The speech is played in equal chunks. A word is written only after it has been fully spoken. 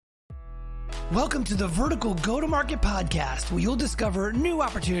Welcome to the Vertical Go-to-Market Podcast, where you'll discover new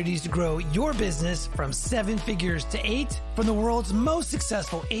opportunities to grow your business from 7 figures to 8 from the world's most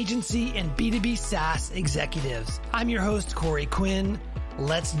successful agency and B2B SaaS executives. I'm your host, Corey Quinn.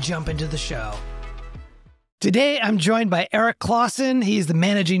 Let's jump into the show. Today, I'm joined by Erik Clausen. He's the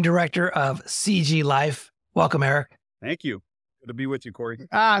Managing Director of CG Life. Welcome, Erik. Thank you. Good to be with you, Corey.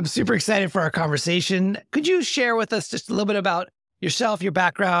 I'm super excited for our conversation. Could you share with us just a little bit about yourself, your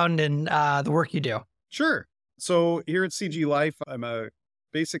background, and the work you do? Sure. So here at CG Life, I'm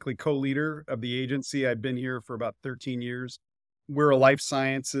basically co-leader of the agency. I've been here for about 13 years. We're a life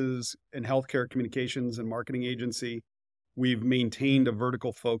sciences and healthcare communications and marketing agency. We've maintained a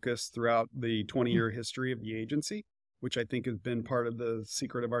vertical focus throughout the 20-year history of the agency, which I think has been part of the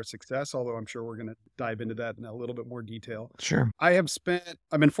secret of our success, although I'm sure we're going to dive into that in a little bit more detail. Sure. I've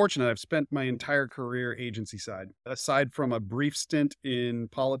been fortunate. I've spent my entire career agency side, aside from a brief stint in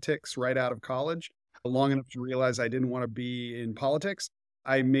politics right out of college, long enough to realize I didn't want to be in politics.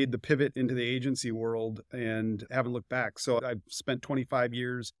 I made the pivot into the agency world and haven't looked back. So I've spent 25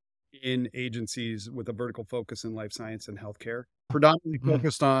 years in agencies with a vertical focus in life science and healthcare, predominantly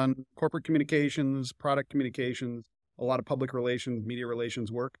focused on corporate communications, product communications, a lot of public relations, media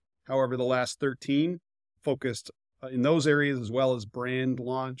relations work. However, the last 13 focused in those areas, as well as brand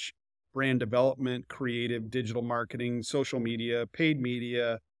launch, brand development, creative, digital marketing, social media, paid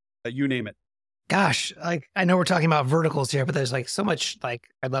media, you name it. Gosh, I know we're talking about verticals here, but there's so much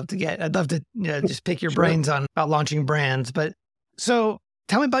I'd love to just pick your Sure. brains on about launching brands. But so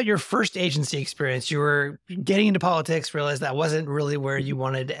tell me about your first agency experience. You were getting into politics, realized that wasn't really where you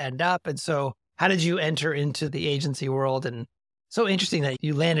wanted to end up. And so how did you enter into the agency world? And so interesting that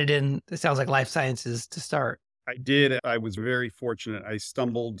you landed in, it sounds like life sciences to start. I did. I was very fortunate. I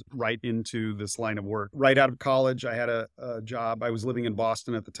stumbled right into this line of work. Right out of college, I had a job. I was living in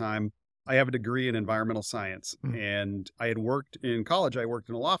Boston at the time. I have a degree in environmental science, and I had worked in college. I worked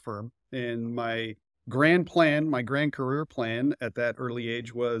in a law firm, and my grand career plan at that early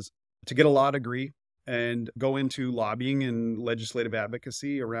age was to get a law degree and go into lobbying and legislative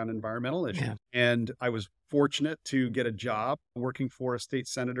advocacy around environmental issues. Yeah. And I was fortunate to get a job working for a state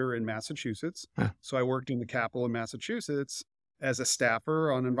senator in Massachusetts. So I worked in the capital of Massachusetts as a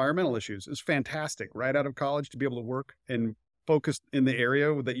staffer on environmental issues. It was fantastic right out of college to be able to work and focus in the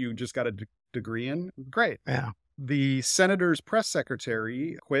area that you just got a degree in. Great. Yeah. The senator's press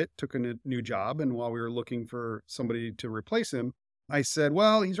secretary quit, took a new job. And while we were looking for somebody to replace him, I said,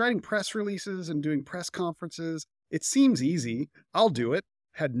 well, he's writing press releases and doing press conferences. It seems easy. I'll do it.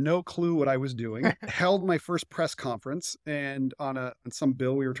 Had no clue what I was doing. Held my first press conference and on some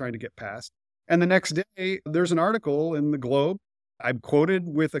bill we were trying to get passed. And the next day, there's an article in the Globe. I'm quoted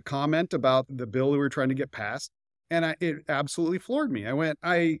with a comment about the bill we were trying to get passed. And it absolutely floored me.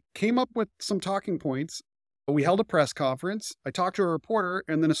 I came up with some talking points. We held a press conference. I talked to a reporter,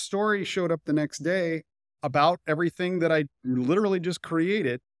 and then a story showed up the next day about everything that I literally just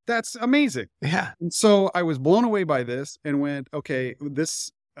created. That's amazing. Yeah. And so I was blown away by this and went, okay,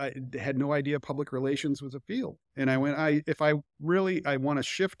 I had no idea public relations was a field. And I went, if I want to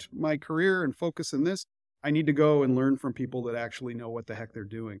shift my career and focus in this, I need to go and learn from people that actually know what the heck they're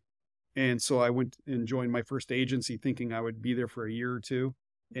doing. And so I went and joined my first agency thinking I would be there for a year or two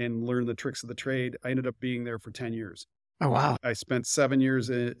and learn the tricks of the trade. I ended up being there for 10 years. Oh, wow. I spent 7 years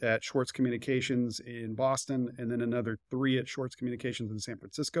at Schwartz Communications in Boston, and then another 3 at Schwartz Communications in San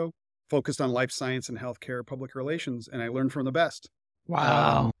Francisco, focused on life science and healthcare public relations, and I learned from the best.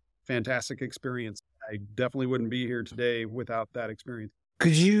 Wow. Fantastic experience. I definitely wouldn't be here today without that experience.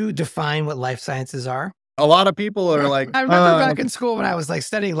 Could you define what life sciences are? A lot of people are like, I remember back in school when I was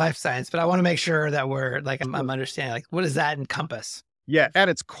studying life science, but I want to make sure that we're I'm understanding, what does that encompass? Yeah, at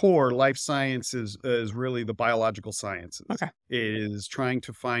its core, life science is really the biological sciences. Okay. It is trying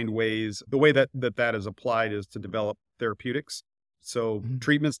to find ways, the way that is applied is to develop therapeutics. So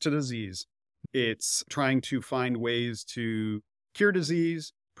treatments to disease. It's trying to find ways to cure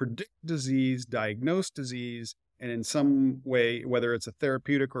disease, predict disease, diagnose disease, and in some way, whether it's a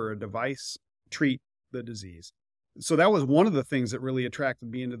therapeutic or a device, treat the disease. So that was one of the things that really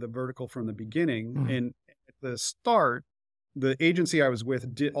attracted me into the vertical from the beginning. And at the start, the agency I was with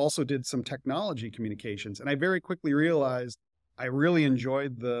also did some technology communications. And I very quickly realized I really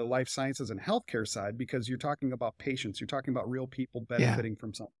enjoyed the life sciences and healthcare side because you're talking about patients, you're talking about real people benefiting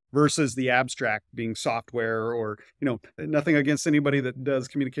from something versus the abstract being software or, nothing against anybody that does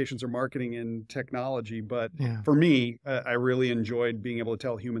communications or marketing and technology. But for me, I really enjoyed being able to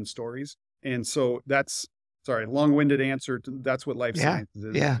tell human stories. And so that's long-winded answer. That's what life Yeah. sciences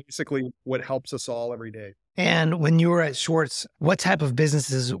is. Yeah. Basically what helps us all every day. And when you were at Schwartz, what type of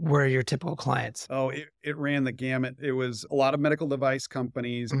businesses were your typical clients? Oh, it ran the gamut. It was a lot of medical device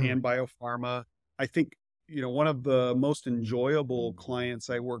companies Mm. and biopharma. I think, one of the most enjoyable clients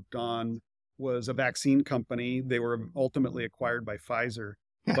I worked on was a vaccine company. They were ultimately acquired by Pfizer.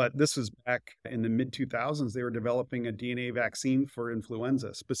 Yeah. But this was back in the mid 2000s. They were developing a DNA vaccine for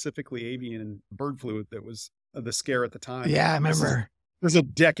influenza, specifically avian bird flu. That was the scare at the time. Yeah, I remember. This is a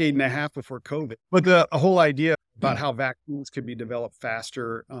decade and a half before COVID. But the whole idea about how vaccines could be developed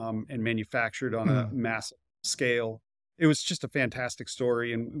faster and manufactured on a massive scale, it was just a fantastic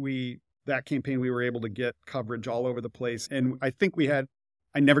story. And that campaign, we were able to get coverage all over the place. And I think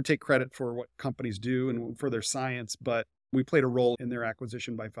I never take credit for what companies do and for their science, but we played a role in their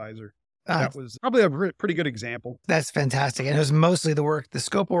acquisition by Pfizer. That was probably a pretty good example. That's fantastic. And it was mostly the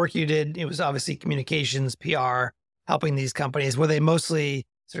scope of work you did. It was obviously communications, PR, helping these companies. Were they mostly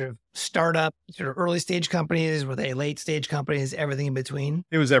sort of startup, sort of early stage companies? Were they late stage companies, everything in between?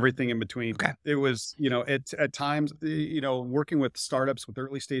 It was everything in between. Okay. It was, at times, working with startups, with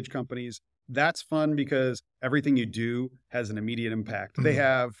early stage companies, that's fun because everything you do has an immediate impact.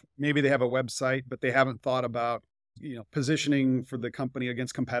 Maybe they have a website, but they haven't thought about, positioning for the company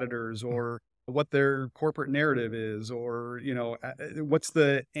against competitors or what their corporate narrative is, or, what's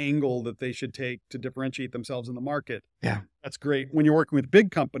the angle that they should take to differentiate themselves in the market. Yeah. That's great. When you're working with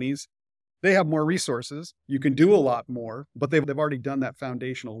big companies, they have more resources. You can do a lot more, but they've already done that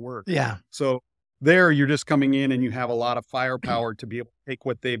foundational work. Yeah. So there you're just coming in and you have a lot of firepower to be able to take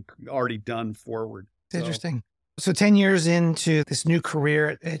what they've already done forward. It's interesting. So 10 years into this new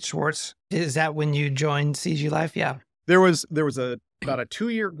career at Schwartz, is that when you joined CG Life? Yeah. There was about a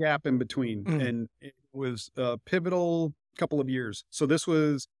 2-year gap in between, and it was a pivotal couple of years. So this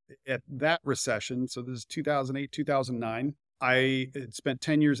was at that recession. So this is 2008, 2009. I had spent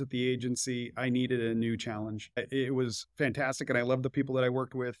 10 years at the agency. I needed a new challenge. It was fantastic, and I loved the people that I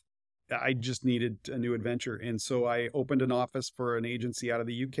worked with. I just needed a new adventure. And so I opened an office for an agency out of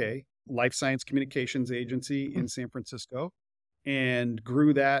the UK, Life Science Communications Agency in San Francisco, and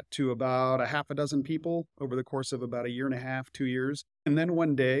grew that to about a half a dozen people over the course of about a year and a half, 2 years. And then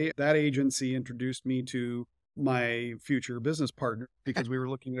one day, that agency introduced me to my future business partner because we were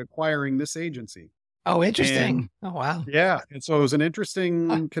looking at acquiring this agency. Oh, interesting. Oh, wow. Yeah. And so it was an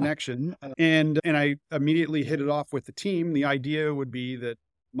interesting connection. And I immediately hit it off with the team. The idea would be that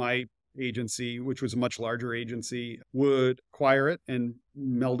my agency, which was a much larger agency, would acquire it and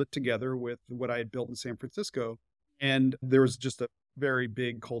meld it together with what I had built in San Francisco. And there was just a very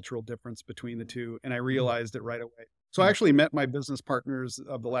big cultural difference between the two. And I realized it right away. So I actually met my business partners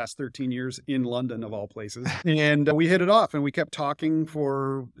of the last 13 years in London, of all places. And we hit it off and we kept talking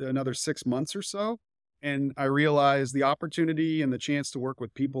for another 6 months or so. And I realized the opportunity and the chance to work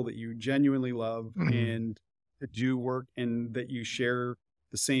with people that you genuinely love and to do work and that you share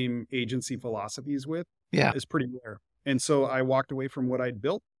the same agency philosophies with is pretty rare. And so I walked away from what I'd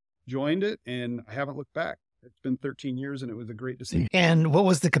built, joined it, and I haven't looked back. It's been 13 years and it was a great decision. And what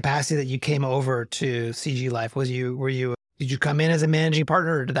was the capacity that you came over to CG Life? Did you come in as a managing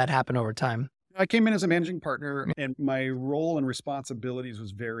partner or did that happen over time? I came in as a managing partner and my role and responsibilities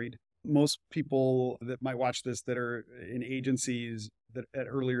was varied. Most people that might watch this that are in agencies that at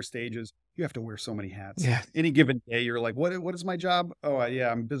earlier stages, you have to wear so many hats. Yeah. Any given day, you're like, what is my job? Oh,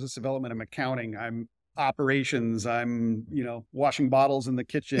 yeah, I'm business development. I'm accounting. I'm operations. I'm, washing bottles in the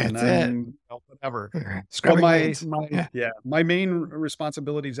kitchen. I'm whatever. My main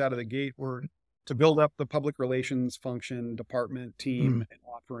responsibilities out of the gate were to build up the public relations function, department, team, and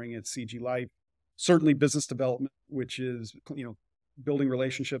offering at CG Life. Certainly business development, which is, building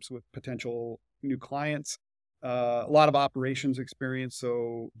relationships with potential new clients, a lot of operations experience.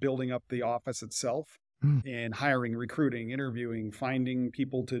 So building up the office itself and hiring, recruiting, interviewing, finding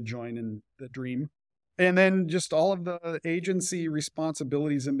people to join in the dream. And then just all of the agency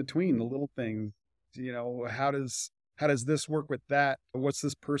responsibilities in between, the little things, how does this work with that? What's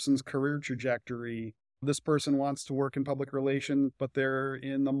this person's career trajectory? This person wants to work in public relations, but they're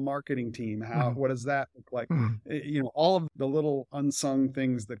in the marketing team. What does that look like? All of the little unsung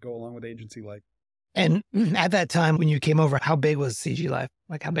things that go along with agency life. And at that time, when you came over, how big was CG Life?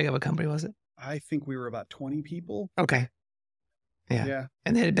 Like how big of a company was it? I think we were about 20 people. Okay. Yeah.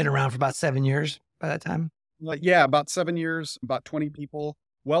 And they had been around for about 7 years by that time? About 7 years, about 20 people.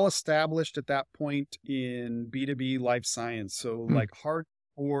 Well established at that point in B2B life science. So like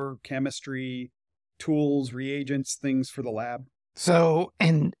hardcore chemistry, tools, reagents, things for the lab. So,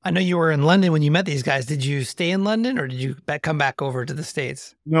 and I know you were in London when you met these guys. Did you stay in London or did you come back over to the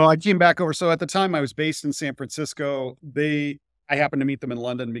States? No, I came back over. So at the time I was based in San Francisco. I happened to meet them in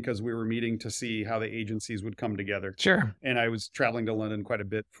London because we were meeting to see how the agencies would come together. Sure. And I was traveling to London quite a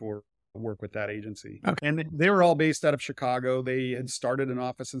bit for work with that agency. Okay. And they were all based out of Chicago. They had started an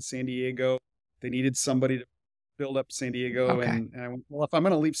office in San Diego. They needed somebody to build up San Diego. Okay. And I went, well, if I'm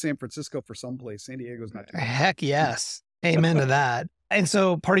going to leave San Francisco for someplace, San Diego's not too bad. Heck yes. Amen to that. And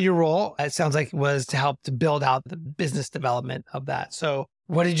so part of your role, it sounds like, was to help to build out the business development of that. So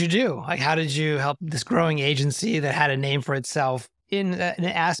what did you do? Like, how did you help this growing agency that had a name for itself in an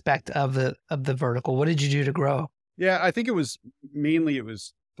aspect of the vertical? What did you do to grow? Yeah, I think it was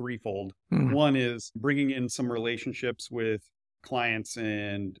threefold. One is bringing in some relationships with clients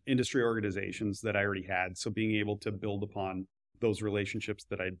and industry organizations that I already had. So being able to build upon those relationships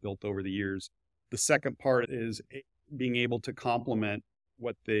that I'd built over the years. The second part is being able to complement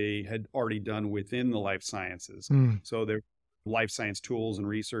what they had already done within the life sciences. So there are life science tools and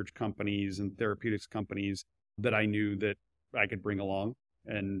research companies and therapeutics companies that I knew that I could bring along,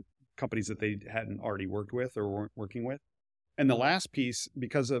 and companies that they hadn't already worked with or weren't working with. And the last piece,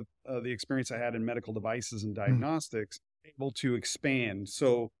 because of the experience I had in medical devices and diagnostics, able to expand.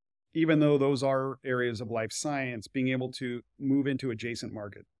 So even though those are areas of life science, being able to move into adjacent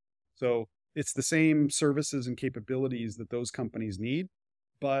market. So it's the same services and capabilities that those companies need,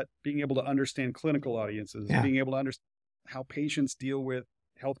 but being able to understand clinical audiences, being able to understand how patients deal with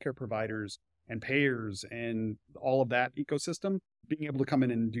healthcare providers and payers and all of that ecosystem, being able to come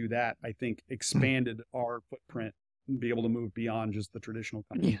in and do that, I think expanded our footprint and be able to move beyond just the traditional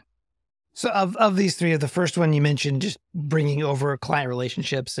company. Yeah. So of these three, the first one you mentioned, just bringing over client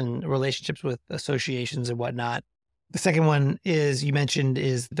relationships and relationships with associations and whatnot. The second one is you mentioned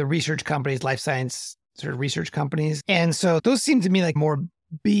is the research companies, life science sort of research companies. And so those seem to me like more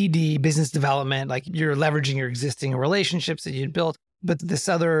BD, business development, like you're leveraging your existing relationships that you'd built. But this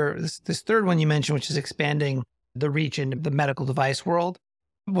third one you mentioned, which is expanding the reach into the medical device world,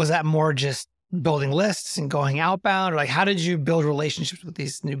 was that more just building lists and going outbound? Or like, how did you build relationships with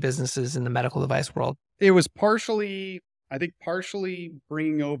these new businesses in the medical device world? It was partially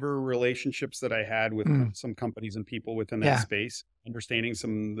bringing over relationships that I had with some companies and people within that space, understanding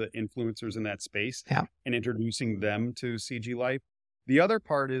some of the influencers in that space and introducing them to CG Life. The other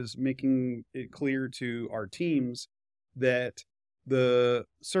part is making it clear to our teams that the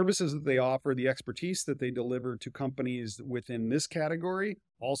services that they offer, the expertise that they deliver to companies within this category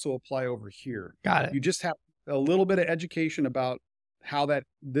also apply over here. Got it. You just have a little bit of education about how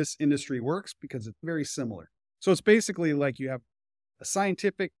this industry works because it's very similar. So it's basically like you have a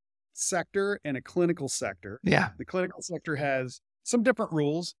scientific sector and a clinical sector. Yeah. The clinical sector has some different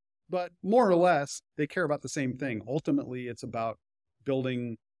rules, but more or less they care about the same thing. Ultimately, it's about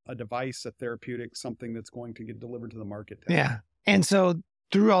building a device, a therapeutic, something that's going to get delivered to the market. Yeah. And so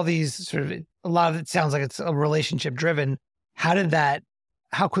through all these a lot of it sounds like it's a relationship driven.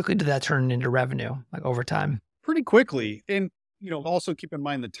 How quickly did that turn into revenue, like over time? Pretty quickly. And, also keep in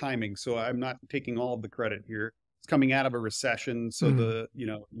mind the timing. So I'm not taking all of the credit here. It's coming out of a recession. So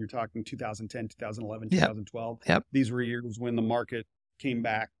you're talking 2010, 2011, 2012. Yep. These were years when the market came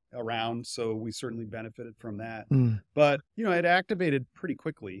back around. So we certainly benefited from that. But, it activated pretty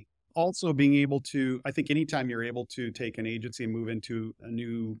quickly. Also being able to, I think anytime you're able to take an agency and move into a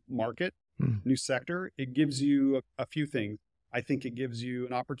new market, new sector, it gives you a few things. I think it gives you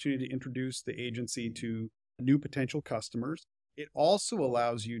an opportunity to introduce the agency to new potential customers. It also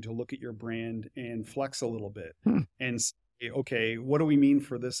allows you to look at your brand and flex a little bit and say, okay, what do we mean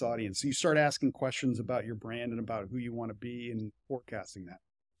for this audience? So you start asking questions about your brand and about who you want to be and forecasting that.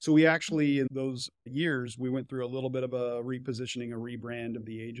 So we actually, in those years, we went through a little bit of a repositioning, a rebrand of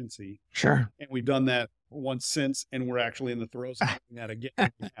the agency. Sure. And we've done that once since, and we're actually in the throes of doing that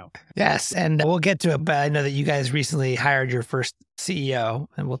again now. Yes. And we'll get to it, but I know that you guys recently hired your first CEO,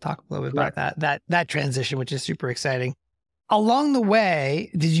 and we'll talk a little bit about that transition, which is super exciting. Along the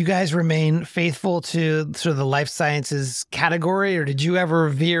way, did you guys remain faithful to sort of the life sciences category, or did you ever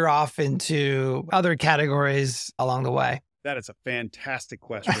veer off into other categories along the way? That is a fantastic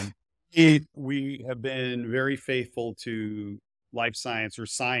question. We have been very faithful to life science, or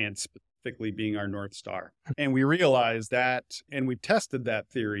science specifically being our North Star. And we realized that, and we've tested that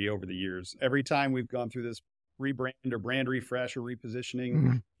theory over the years. Every time we've gone through this rebrand or brand refresh or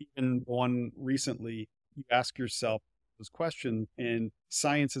repositioning, even one recently, you ask yourself this question, and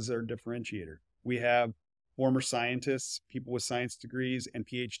science is our differentiator. We have former scientists, people with science degrees and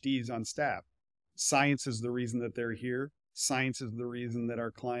PhDs on staff. Science is the reason that they're here. Science is the reason that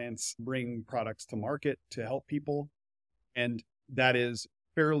our clients bring products to market to help people. And that is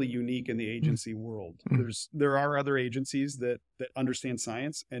fairly unique in the agency world. There are other agencies that understand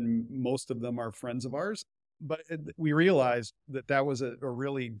science, and most of them are friends of ours. But we realized that was a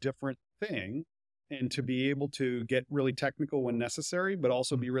really different thing, and to be able to get really technical when necessary, but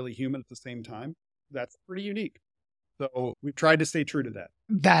also be really human at the same time, that's pretty unique. So we've tried to stay true to that.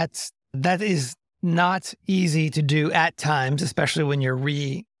 That is not easy to do at times, especially when you're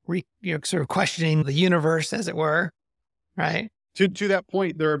you're sort of questioning the universe, as it were, right? To that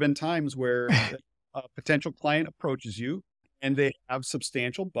point, there have been times where a potential client approaches you and they have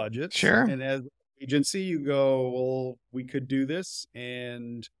substantial budgets. Sure. And as an agency, you go, well, we could do this,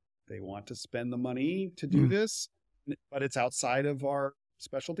 and they want to spend the money to do this, but it's outside of our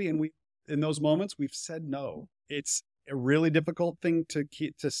specialty. And in those moments, we've said no. It's a really difficult thing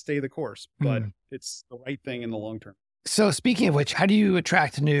to stay the course, but it's the right thing in the long term. So speaking of which, how do you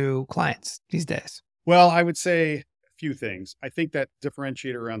attract new clients these days? Well, I would say a few things. I think that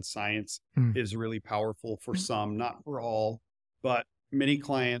differentiator around science is really powerful for some, not for all, but many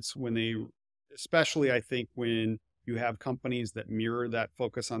clients, especially I think when you have companies that mirror that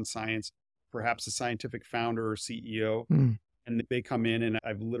focus on science, perhaps a scientific founder or CEO, and they come in, and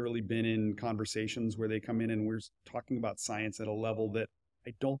I've literally been in conversations where they come in and we're talking about science at a level that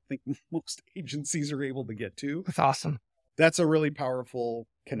I don't think most agencies are able to get to. That's awesome. That's a really powerful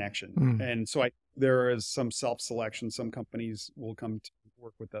connection. And so there is some self-selection. Some companies will come to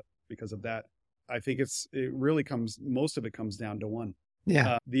work with us because of that. I think most of it comes down to one.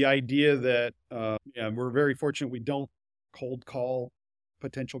 Yeah. The idea that, we're very fortunate. We don't cold call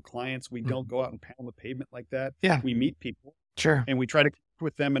potential clients. We don't go out and pound the pavement like that. Yeah. We meet people. Sure. And we try to connect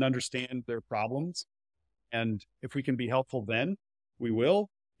with them and understand their problems. And if we can be helpful, then we will.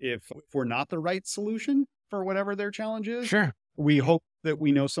 If we're not the right solution for whatever their challenge is, sure, we hope that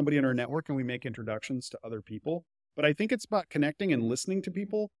we know somebody in our network and we make introductions to other people. But I think it's about connecting and listening to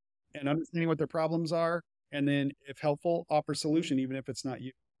people and understanding what their problems are. And then if helpful, offer solution, even if it's not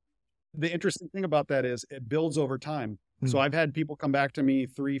you. The interesting thing about that is it builds over time. So I've had people come back to me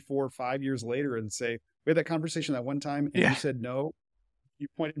 3, 4, 5 years later and say, we had that conversation that one time and you said no, you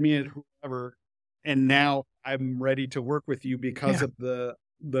pointed me at whoever, and now I'm ready to work with you because of the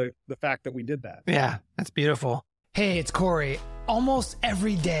fact that we did that. Yeah, that's beautiful. Hey, it's Corey. Almost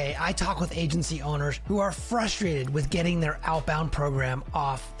every day, I talk with agency owners who are frustrated with getting their outbound program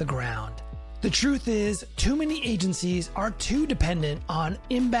off the ground. The truth is, too many agencies are too dependent on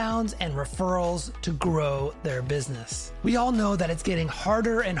inbounds and referrals to grow their business. We all know that it's getting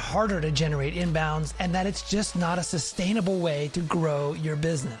harder and harder to generate inbounds, and that it's just not a sustainable way to grow your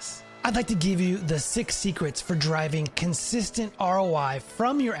business. I'd like to give you the 6 secrets for driving consistent ROI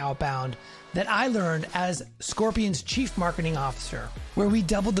from your outbound that I learned as Scorpion's Chief Marketing Officer, where we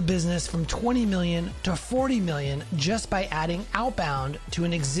doubled the business from 20 million to 40 million just by adding outbound to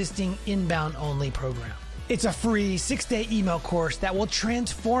an existing inbound only program. It's a free 6-day email course that will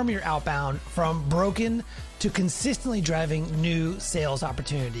transform your outbound from broken to consistently driving new sales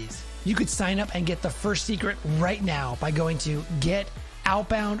opportunities. You could sign up and get the first secret right now by going to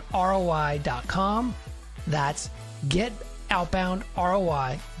getoutboundroi.com. That's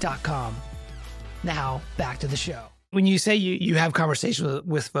getoutboundroi.com. Now, back to the show. When you say you have conversations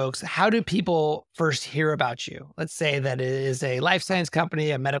with folks, how do people first hear about you? Let's say that it is a life science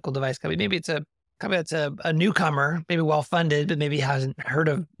company, a medical device company. Maybe it's a company that's a newcomer, maybe well-funded, but maybe hasn't heard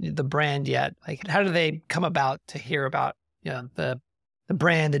of the brand yet. Like, how do they come about to hear about the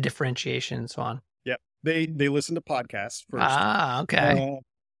brand, the differentiation, and so on? Yeah, they listen to podcasts first. Ah, okay.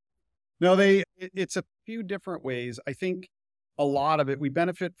 It's a few different ways. I think a lot of it, we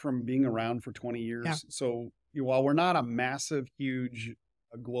benefit from being around for 20 years. Yeah. So while we're not a massive, huge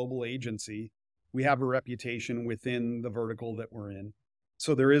global agency, we have a reputation within the vertical that we're in.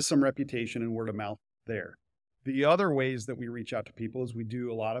 So there is some reputation and word of mouth there. The other ways that we reach out to people is we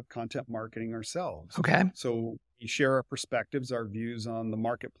do a lot of content marketing ourselves. Okay. So we share our perspectives, our views on the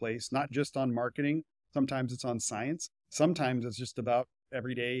marketplace, not just on marketing. Sometimes it's on science. Sometimes it's just about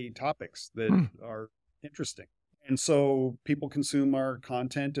everyday topics that are interesting. And so people consume our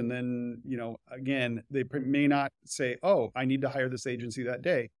content, and then, again, they may not say, oh, I need to hire this agency that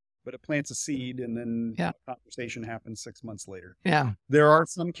day, but it plants a seed, and then a conversation happens 6 months later. Yeah. There are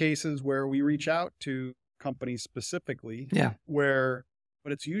some cases where we reach out to companies specifically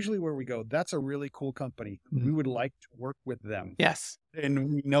but it's usually where we go, that's a really cool company. We would like to work with them. Yes.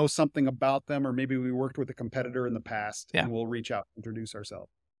 And we know something about them, or maybe we worked with a competitor in the past, and we'll reach out, introduce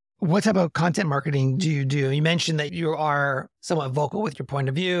ourselves. What type of content marketing do you do? You mentioned that you are somewhat vocal with your point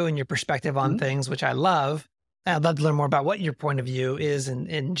of view and your perspective on things, which I love. I'd love to learn more about what your point of view is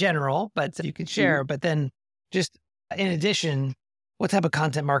in general, but you could share. But then just in addition, What type of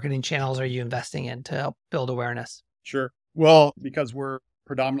content marketing channels are you investing in to help build awareness? Sure. Well, because we're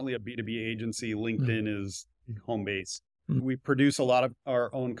predominantly a B2B agency, LinkedIn is home base. We produce a lot of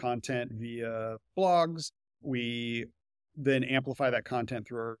our own content via blogs. We then amplify that content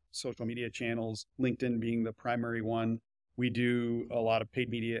through our social media channels, LinkedIn being the primary one. We do a lot of paid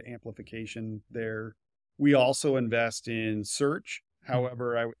media amplification there. We also invest in search.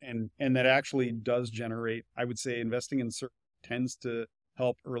 However, and that actually does generate, I would say investing in search tends to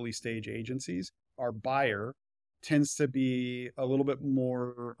help early stage agencies. Our buyer tends to be a little bit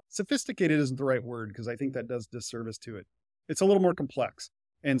more sophisticated, isn't the right word, because I think that does disservice to it. It's a little more complex.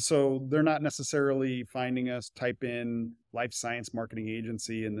 And so they're not necessarily finding us, type in life science marketing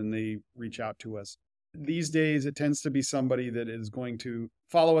agency, and then they reach out to us. These days, it tends to be somebody that is going to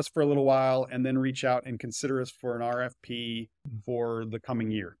follow us for a little while and then reach out and consider us for an RFP for the coming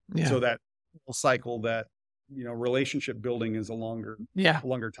year. Yeah. So that whole cycle, that, relationship building is a longer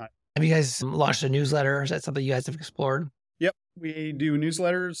time. Have you guys launched a newsletter? Is that something you guys have explored? Yep. We do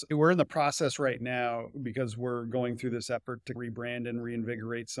newsletters. We're in the process right now because we're going through this effort to rebrand and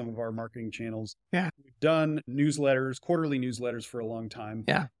reinvigorate some of our marketing channels. Yeah. We've done newsletters, quarterly newsletters for a long time.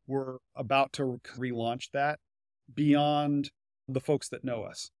 Yeah. We're about to relaunch that beyond the folks that know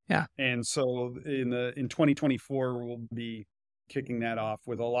us. Yeah. And so in 2024, we'll be kicking that off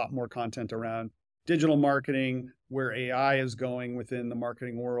with a lot more content around digital marketing, where AI is going within the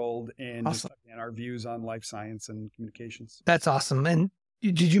marketing world, and Awesome. our views on life science and communications. That's awesome. And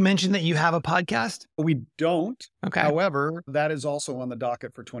did you mention that you have a podcast? We don't. Okay. However, that is also on the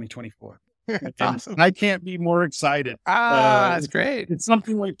docket for 2024. That's awesome. I can't be more excited. That's great. It's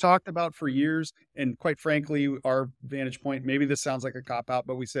something we've talked about for years. And quite frankly, our vantage point, maybe this sounds like a cop-out,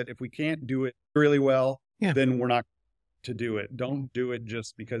 but we said, if we can't do it really well, then we're not to do it. Don't do it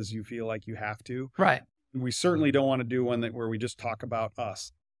just because you feel like you have to. Right. We certainly don't want to do one where we just talk about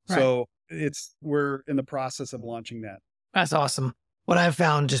us. Right. So we're in the process of launching that. That's awesome. What I've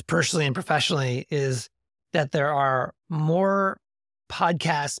found just personally and professionally is that there are more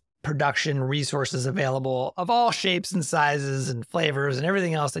podcast production resources available of all shapes and sizes and flavors and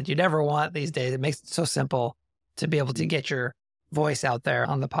everything else that you'd ever want these days. It makes it so simple to be able to get your voice out there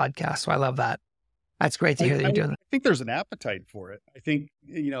on the podcast. So I love that. That's great to hear that you're doing that. I think there's an appetite for it. I think,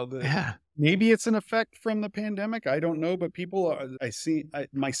 maybe it's an effect from the pandemic. I don't know, but people,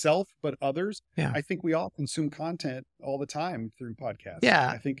 myself, but others, I think we all consume content all the time through podcasts.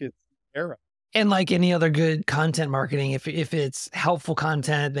 Yeah. I think it's era. And like any other good content marketing, if it's helpful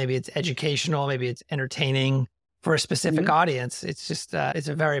content, maybe it's educational, maybe it's entertaining for a specific audience, it's just, it's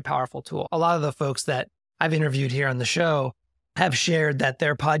a very powerful tool. A lot of the folks that I've interviewed here on the show have shared that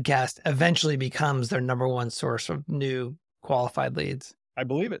their podcast eventually becomes their number one source of new qualified leads. I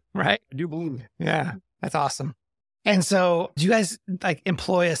believe it. Right? I do believe it. Yeah, that's awesome. And so do you guys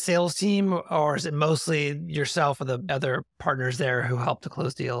employ a sales team, or is it mostly yourself or the other partners there who help to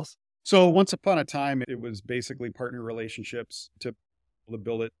close deals? So once upon a time, it was basically partner relationships to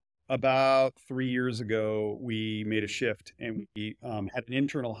build it. About 3 years ago, we made a shift and we had an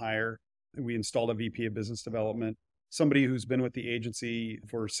internal hire. We installed a VP of business development, somebody who's been with the agency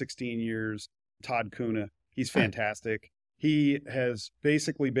for 16 years, Todd Kuna. He's fantastic. He has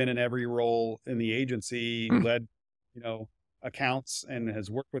basically been in every role in the agency, led, accounts, and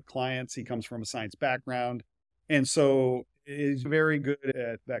has worked with clients. He comes from a science background. And so is very good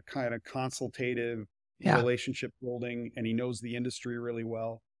at that kind of consultative relationship building, and he knows the industry really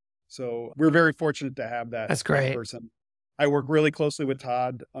well. So we're very fortunate to have that. That's great. Person. I work really closely with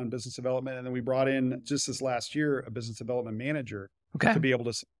Todd on business development, and then we brought in just this last year a business development manager to be able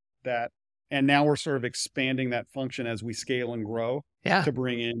to support that. And now we're sort of expanding that function as we scale and grow to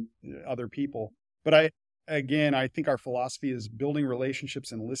bring in other people. But I think our philosophy is building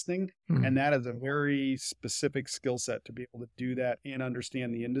relationships and listening. And that is a very specific skill set to be able to do that and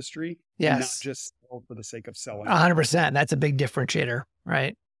understand the industry. Yes. And not just sell for the sake of selling. 100%. That's a big differentiator,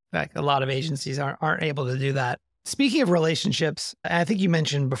 right? Like a lot of agencies aren't able to do that. Speaking of relationships, I think you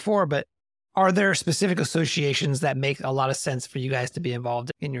mentioned before, but are there specific associations that make a lot of sense for you guys to be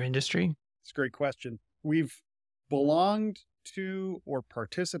involved in your industry? It's a great question. We've belonged to or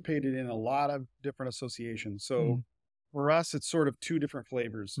participated in a lot of different associations. So for us, it's sort of two different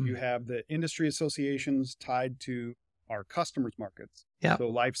flavors. You have the industry associations tied to our customers' markets. So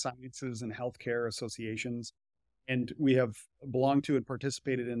life sciences and healthcare associations. And we have belonged to and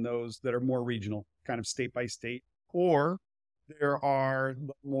participated in those that are more regional, kind of state by state. Or there are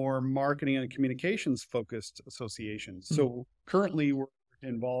more marketing and communications focused associations. So currently we're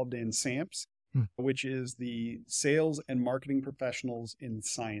involved in SAMPS, which is the Sales and Marketing Professionals in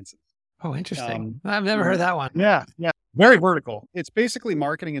Sciences. Oh, interesting. I've never heard that one. Yeah. Very vertical. It's basically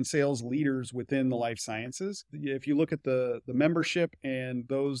marketing and sales leaders within the life sciences. If you look at the membership and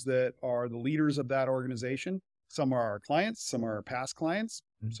those that are the leaders of that organization, some are our clients, some are our past clients,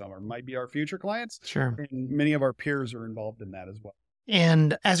 might be our future clients. Sure. And many of our peers are involved in that as well.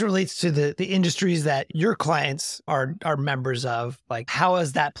 And as it relates to the industries that your clients are members of, like how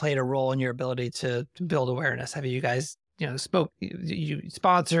has that played a role in your ability to build awareness? Have you guys, you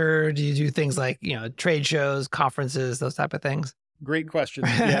sponsor? Do you do things like, trade shows, conferences, those type of things? Great question.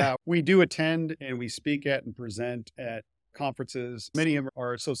 Yeah, we do attend and we speak at and present at conferences. Many of them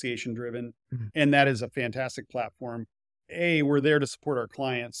are association driven, and that is a fantastic platform. We're there to support our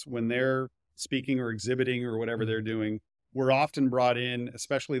clients when they're speaking or exhibiting or whatever they're doing. We're often brought in,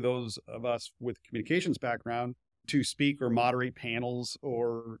 especially those of us with communications background, to speak or moderate panels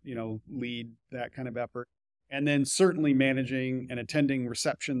or, lead that kind of effort. And then certainly managing and attending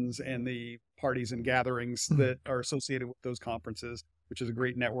receptions and the parties and gatherings that are associated with those conferences, which is a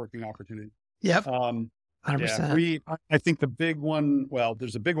great networking opportunity. Yep. 100%. I think the big one,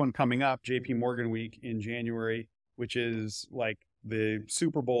 there's a big one coming up, JP Morgan Week in January, which is like the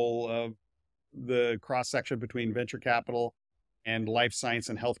Super Bowl of the cross section between venture capital and life science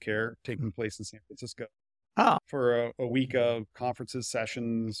and healthcare taking place in San Francisco for a week of conferences,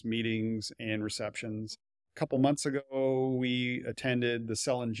 sessions, meetings, and receptions. A couple months ago, we attended the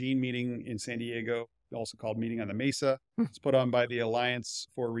Cell and Gene meeting in San Diego, also called Meeting on the Mesa. It's put on by the Alliance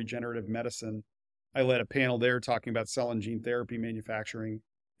for Regenerative Medicine. I led a panel there talking about cell and gene therapy manufacturing,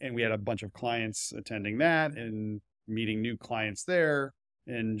 and we had a bunch of clients attending that and meeting new clients there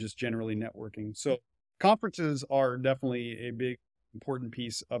and just generally networking. So conferences are definitely a big, important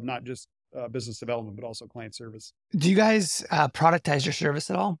piece of not just business development, but also client service. Do you guys productize your service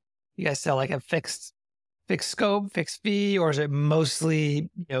at all? You guys sell like a fixed scope, fixed fee, or is it mostly,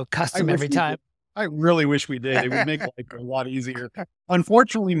 custom every time? I really wish we did. It would make life a lot easier.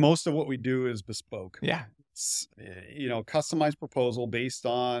 Unfortunately, most of what we do is bespoke. Yeah. It's, customized proposal based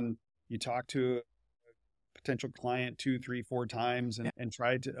on, you talk to a potential client 2, 3, 4 times and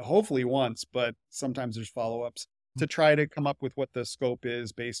try to, hopefully once, but sometimes there's follow-ups to try to come up with what the scope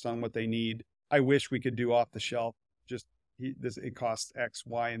is based on what they need. I wish we could do off the shelf, just it costs X,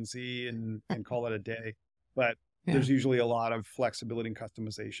 Y, and Z and call it a day. But there's usually a lot of flexibility and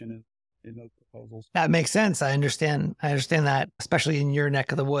customization in those proposals. That makes sense. I understand that, especially in your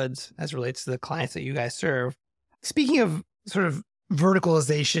neck of the woods as it relates to the clients that you guys serve. Speaking of sort of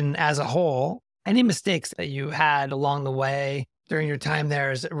verticalization as a whole, any mistakes that you had along the way during your time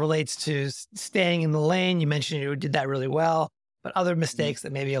there as it relates to staying in the lane? You mentioned you did that really well, but other mistakes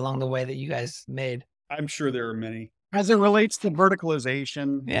that maybe along the way that you guys made? I'm sure there are many. As it relates to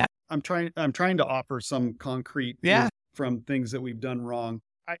verticalization, I'm trying to offer some concrete from things that we've done wrong.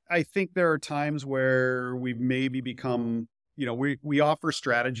 I think there are times where we've maybe become, we offer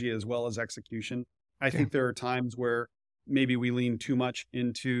strategy as well as execution. I think there are times where maybe we lean too much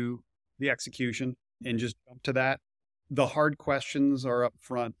into the execution and just jump to that. The hard questions are up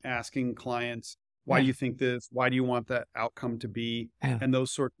front, asking clients, why do you think this? Why do you want that outcome to be? And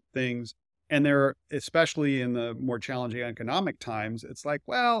those sort of things. And there, especially in the more challenging economic times, it's like,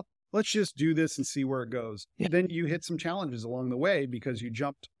 well, let's just do this and see where it goes. Yeah. Then you hit some challenges along the way because you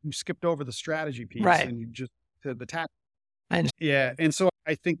skipped over the strategy piece and you just did the tactic. Yeah. And so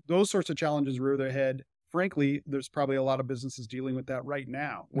I think those sorts of challenges rear their head. Frankly, there's probably a lot of businesses dealing with that right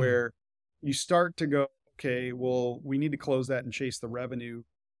now where you start to go, okay, well, we need to close that and chase the revenue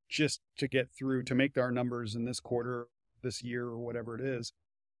just to get through, to make our numbers in this quarter, this year, or whatever it is.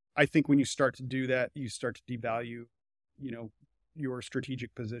 I think when you start to do that, you start to devalue, your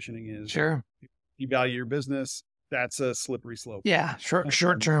strategic positioning is. Sure. Devalue your business. That's a slippery slope. Yeah.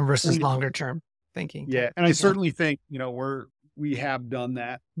 Short term versus longer term thinking. Yeah. And I certainly think, we have done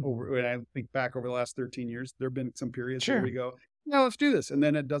that when I think back over the last 13 years, there've been some periods where we go, let's do this. And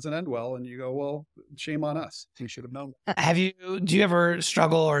then it doesn't end well. And you go, well, shame on us. We should have known. Do you ever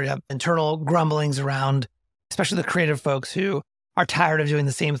struggle or have internal grumblings around, especially the creative folks who are tired of doing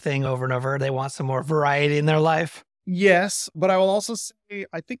the same thing over and over? They want some more variety in their life. Yes, but I will also say,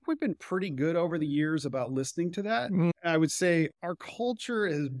 I think we've been pretty good over the years about listening to that. I would say our culture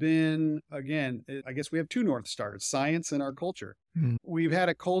has been, again, I guess we have 2 North Stars, science and our culture. We've had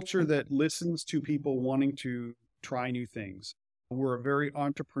a culture that listens to people wanting to try new things. We're a very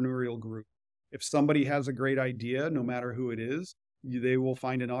entrepreneurial group. If somebody has a great idea, no matter who it is, they will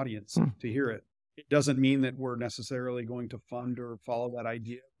find an audience to hear it. It doesn't mean that we're necessarily going to fund or follow that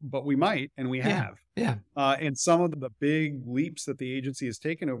idea, but we might, and we have. Yeah. And some of the big leaps that the agency has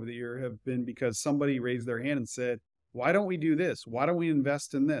taken over the year have been because somebody raised their hand and said, why don't we do this? Why don't we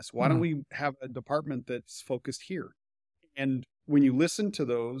invest in this? Why don't we have a department that's focused here? And when you listen to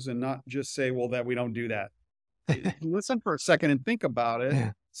those and not just say, well, that we don't do that, listen for a second and think about it.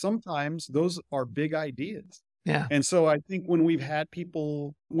 Yeah. Sometimes those are big ideas. Yeah. And so I think when we've had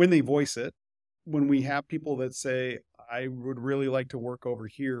people, when they voice it, when we have people that say, I would really like to work over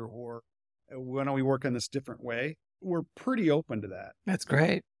here, or why don't we work in this different way? We're pretty open to that. That's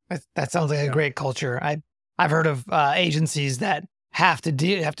great. That sounds like a Yeah. great culture. I've heard of agencies that have to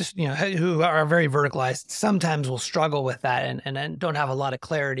who are very verticalized, sometimes will struggle with that and don't have a lot of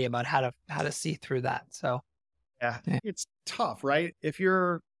clarity about how to see through that. So Yeah, Yeah. it's tough, right? If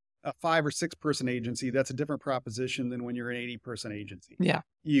you're a 5 or 6 person agency, that's a different proposition than when you're an 80-person agency. yeah,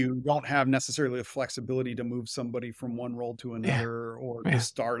 You don't have necessarily the flexibility to move somebody from one role to another, or Yeah. to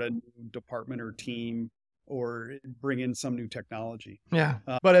start a new department or team, or bring in some new technology. yeah,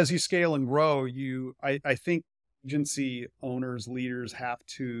 But as you scale and grow, I think agency owners, leaders have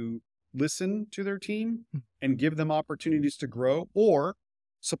to listen to their team and give them opportunities to grow, or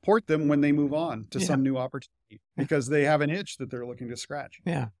support them when they move on to Yeah. some new opportunity, because they have an itch that they're looking to scratch.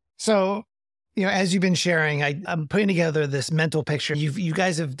 yeah. So, as you've been sharing, I'm putting together this mental picture. You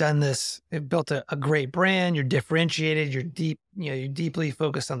guys have done this. You've built a great brand. You're differentiated. You're deeply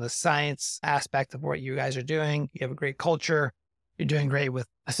focused on the science aspect of what you guys are doing. You have a great culture. You're doing great with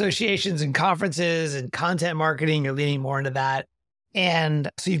associations and conferences and content marketing. You're leaning more into that.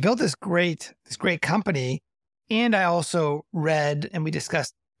 And so you built this great company. And I also read, and we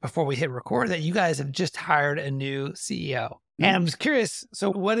discussed before we hit record, that you guys have just hired a new CEO. And I was curious,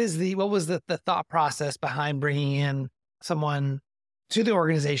 so what was the thought process behind bringing in someone to the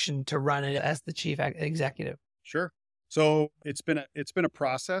organization to run it as the chief executive? Sure. So it's been a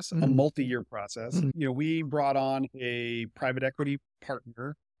process, a multi-year process. We brought on a private equity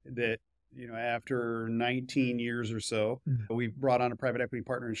partner that, after 19 years or so, we brought on a private equity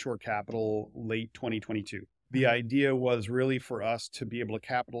partner in Shore Capital late 2022. The idea was really for us to be able to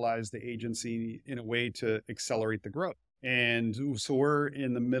capitalize the agency in a way to accelerate the growth. And so we're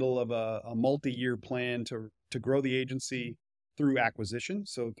in the middle of a multi-year plan to grow the agency through acquisition,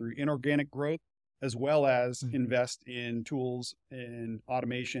 so through inorganic growth, as well as invest in tools and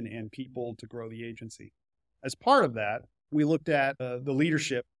automation and people to grow the agency. As part of that, we looked at the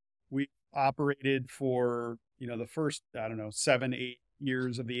leadership. We operated for the first 7-8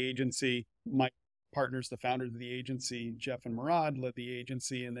 years of the agency. My partners, the founders of the agency, Jeff and Murad, led the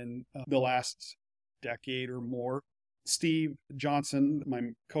agency, and then the last decade or more, Steve Johnson, my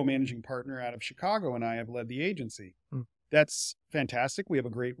co-managing partner out of Chicago, and I have led the agency. That's fantastic. We have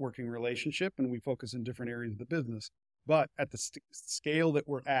a great working relationship, and we focus in different areas of the business. But at the scale that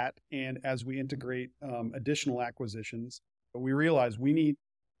we're at, and as we integrate additional acquisitions, we realize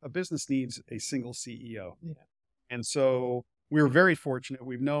a business needs a single CEO. Yeah. And so we were very fortunate.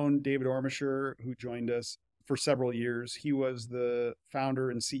 We've known David Ormisher, who joined us for several years. He was the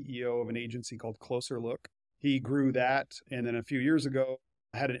founder and CEO of an agency called Closer Look. He grew that, and then a few years ago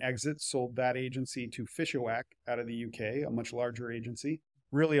had an exit, sold that agency to Fishowak out of the UK, a much larger agency,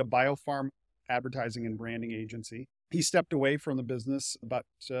 really a biopharm advertising and branding agency. He stepped away from the business about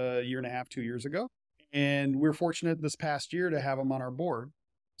a year and a half, 2 years ago. And we're fortunate this past year to have him on our board.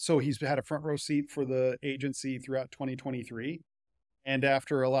 So he's had a front row seat for the agency throughout 2023. And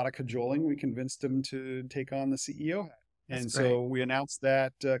after a lot of cajoling, we convinced him to take on the CEO hat. And so we announced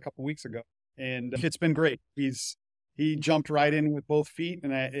that a couple of weeks ago. And it's been great. He jumped right in with both feet,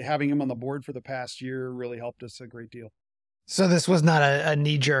 and having him on the board for the past year really helped us a great deal. So this was not a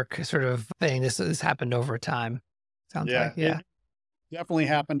knee-jerk sort of thing. This happened over time. Sounds like, yeah. It definitely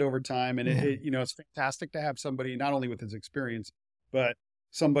happened over time. And it's fantastic to have somebody, not only with his experience, but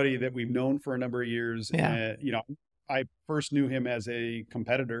somebody that we've known for a number of years. Yeah. I first knew him as a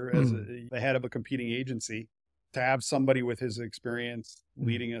competitor, as the head of a competing agency. To have somebody with his experience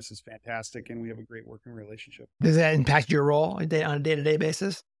leading us is fantastic, and we have a great working relationship. Does that impact your role on a day-to-day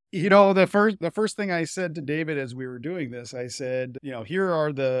basis? The first thing I said to David as we were doing this, I said,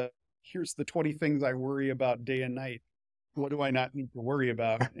 here's the 20 things I worry about day and night. What do I not need to worry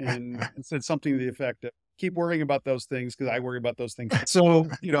about? And said something to the effect of, keep worrying about those things because I worry about those things. So,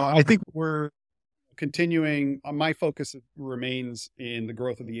 I think we're continuing. My focus remains in the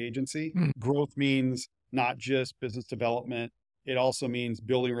growth of the agency. Growth means not just business development. It also means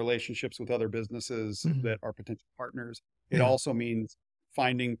building relationships with other businesses that are potential partners. It also means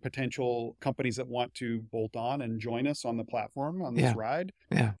finding potential companies that want to bolt on and join us on the platform on this ride.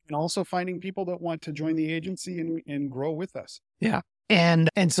 Yeah. And also finding people that want to join the agency and grow with us. Yeah. And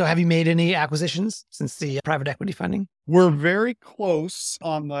so have you made any acquisitions since the private equity funding? We're very close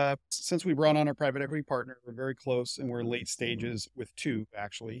since we brought on our private equity partner, we're very close, and we're late stages with 2,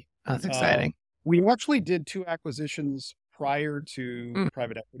 actually. That's exciting. We actually did 2 acquisitions prior to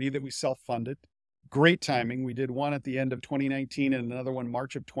private equity that we self-funded. Great timing. We did one at the end of 2019 and another one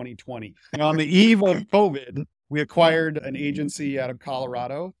March of 2020. And on the eve of COVID, we acquired an agency out of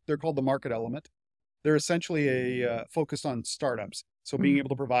Colorado. They're called The Market Element. They're essentially focused on startups. So being able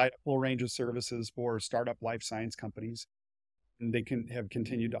to provide a full range of services for startup life science companies, and they can have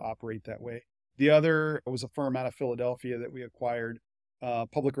continued to operate that way. The other was a firm out of Philadelphia that we acquired, a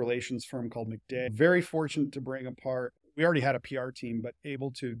public relations firm called McDay. Very fortunate to bring apart. We already had a PR team, but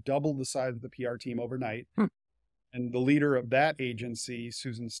able to double the size of the PR team overnight. And the leader of that agency,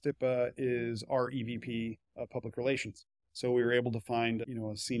 Susan Stipa, is our EVP of public relations. So we were able to find,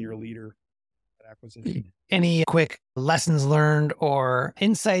 a senior leader at acquisition. Any quick lessons learned or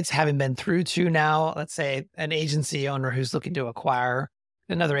insights having been through to now, let's say an agency owner who's looking to acquire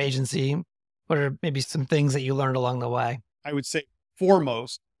another agency? What are maybe some things that you learned along the way? I would say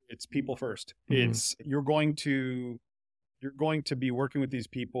foremost, it's people first. It's you're going to be working with these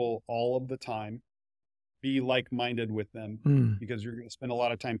people all of the time. Be like-minded with them because you're going to spend a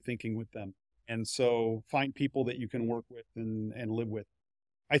lot of time thinking with them. And so find people that you can work with and live with.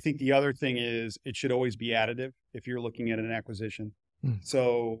 I think the other thing is it should always be additive if you're looking at an acquisition.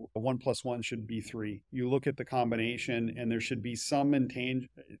 So 1 + 1 should be 3. You look at the combination and there should be some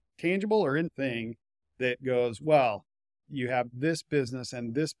tangible or thing that goes, well, you have this business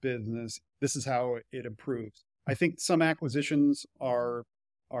and this business. This is how it improves. I think some acquisitions are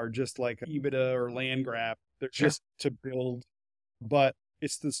just like EBITDA or land grab. They're just to build, but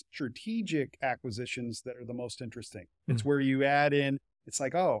it's the strategic acquisitions that are the most interesting. It's where you add in, it's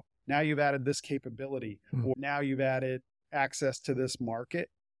like, oh, now you've added this capability, or now you've added access to this market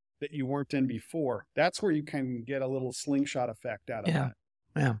that you weren't in before. That's where you can get a little slingshot effect out of that.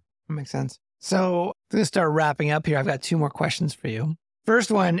 Yeah, that makes sense. So I'm going to start wrapping up here. I've got 2 more questions for you. First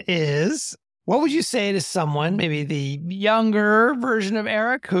one is, what would you say to someone, maybe the younger version of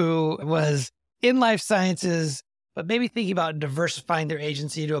Erik, who was in life sciences, but maybe thinking about diversifying their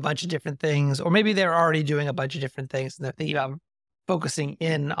agency to a bunch of different things, or maybe they're already doing a bunch of different things and they're thinking about focusing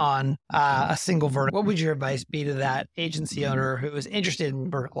in on a single vertical? What would your advice be to that agency owner who is interested in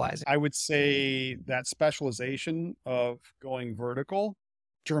verticalizing? I would say that specialization of going vertical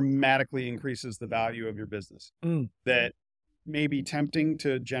dramatically increases the value of your business. That may be tempting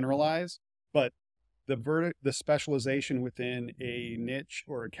to generalize, but the specialization within a niche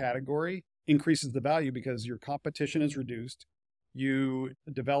or a category increases the value because your competition is reduced. You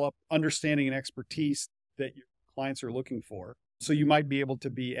develop understanding and expertise that your clients are looking for. So you might be able to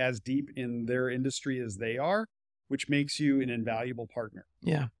be as deep in their industry as they are, which makes you an invaluable partner.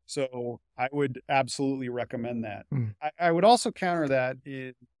 Yeah. So I would absolutely recommend that. I would also counter that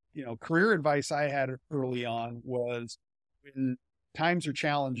in, career advice I had early on was when times are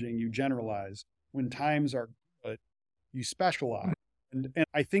challenging, you generalize. When times are good, you specialize. And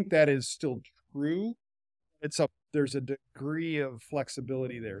I think that is still true. There's a degree of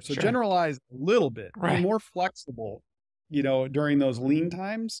flexibility there. So generalize a little bit, be more flexible, during those lean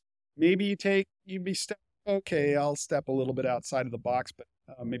times. Maybe I'll step a little bit outside of the box, but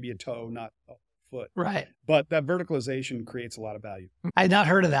maybe a toe, not a foot. Right. But that verticalization creates a lot of value. I had not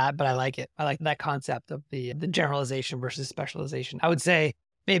heard of that, but I like it. I like that concept of the generalization versus specialization. I would say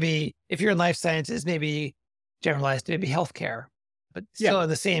maybe if you're in life sciences, maybe generalized to maybe healthcare, but still in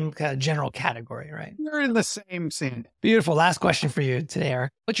the same kind of general category, right? You're in the same scene. Beautiful. Last question for you today,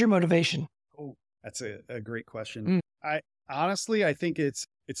 Erik. What's your motivation? Oh, that's a great question. I think it's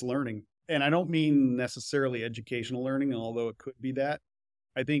learning. And I don't mean necessarily educational learning, although it could be that.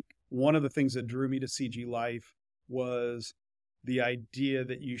 I think one of the things that drew me to CG Life was the idea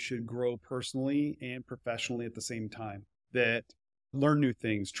that you should grow personally and professionally at the same time. That learn new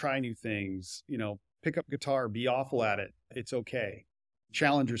things, try new things, pick up guitar, be awful at it. It's okay.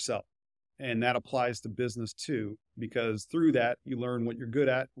 Challenge yourself. And that applies to business too, because through that, you learn what you're good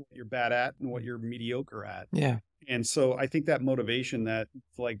at, what you're bad at, and what you're mediocre at. Yeah. And so I think that motivation, that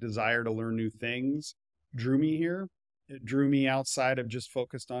desire to learn new things drew me here. It drew me outside of just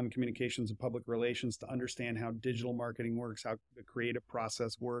focused on communications and public relations to understand how digital marketing works, how the creative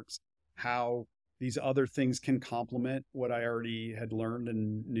process works, how these other things can complement what I already had learned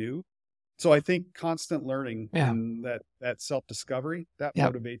and knew. So I think constant learning and that self-discovery, that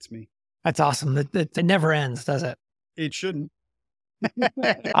motivates me. That's awesome. It never ends, does it? It shouldn't.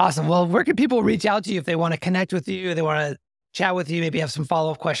 Awesome. Well, where can people reach out to you if they want to connect with you, they want to chat with you, maybe have some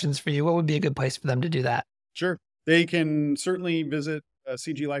follow-up questions for you? What would be a good place for them to do that? Sure. They can certainly visit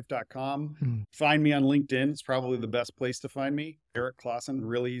cglife.com. Find me on LinkedIn. It's probably the best place to find me. Erik Clausen,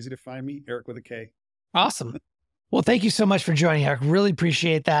 really easy to find me. Erik with a K. Awesome. Well, thank you so much for joining, Erik. Really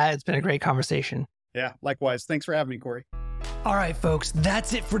appreciate that. It's been a great conversation. Yeah, likewise. Thanks for having me, Corey. All right, folks,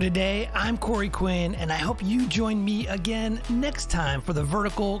 that's it for today. I'm Corey Quinn, and I hope you join me again next time for the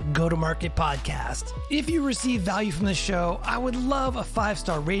Vertical Go-to-Market Podcast. If you receive value from the show, I would love a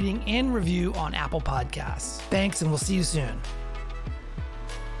 5-star rating and review on Apple Podcasts. Thanks, and we'll see you soon.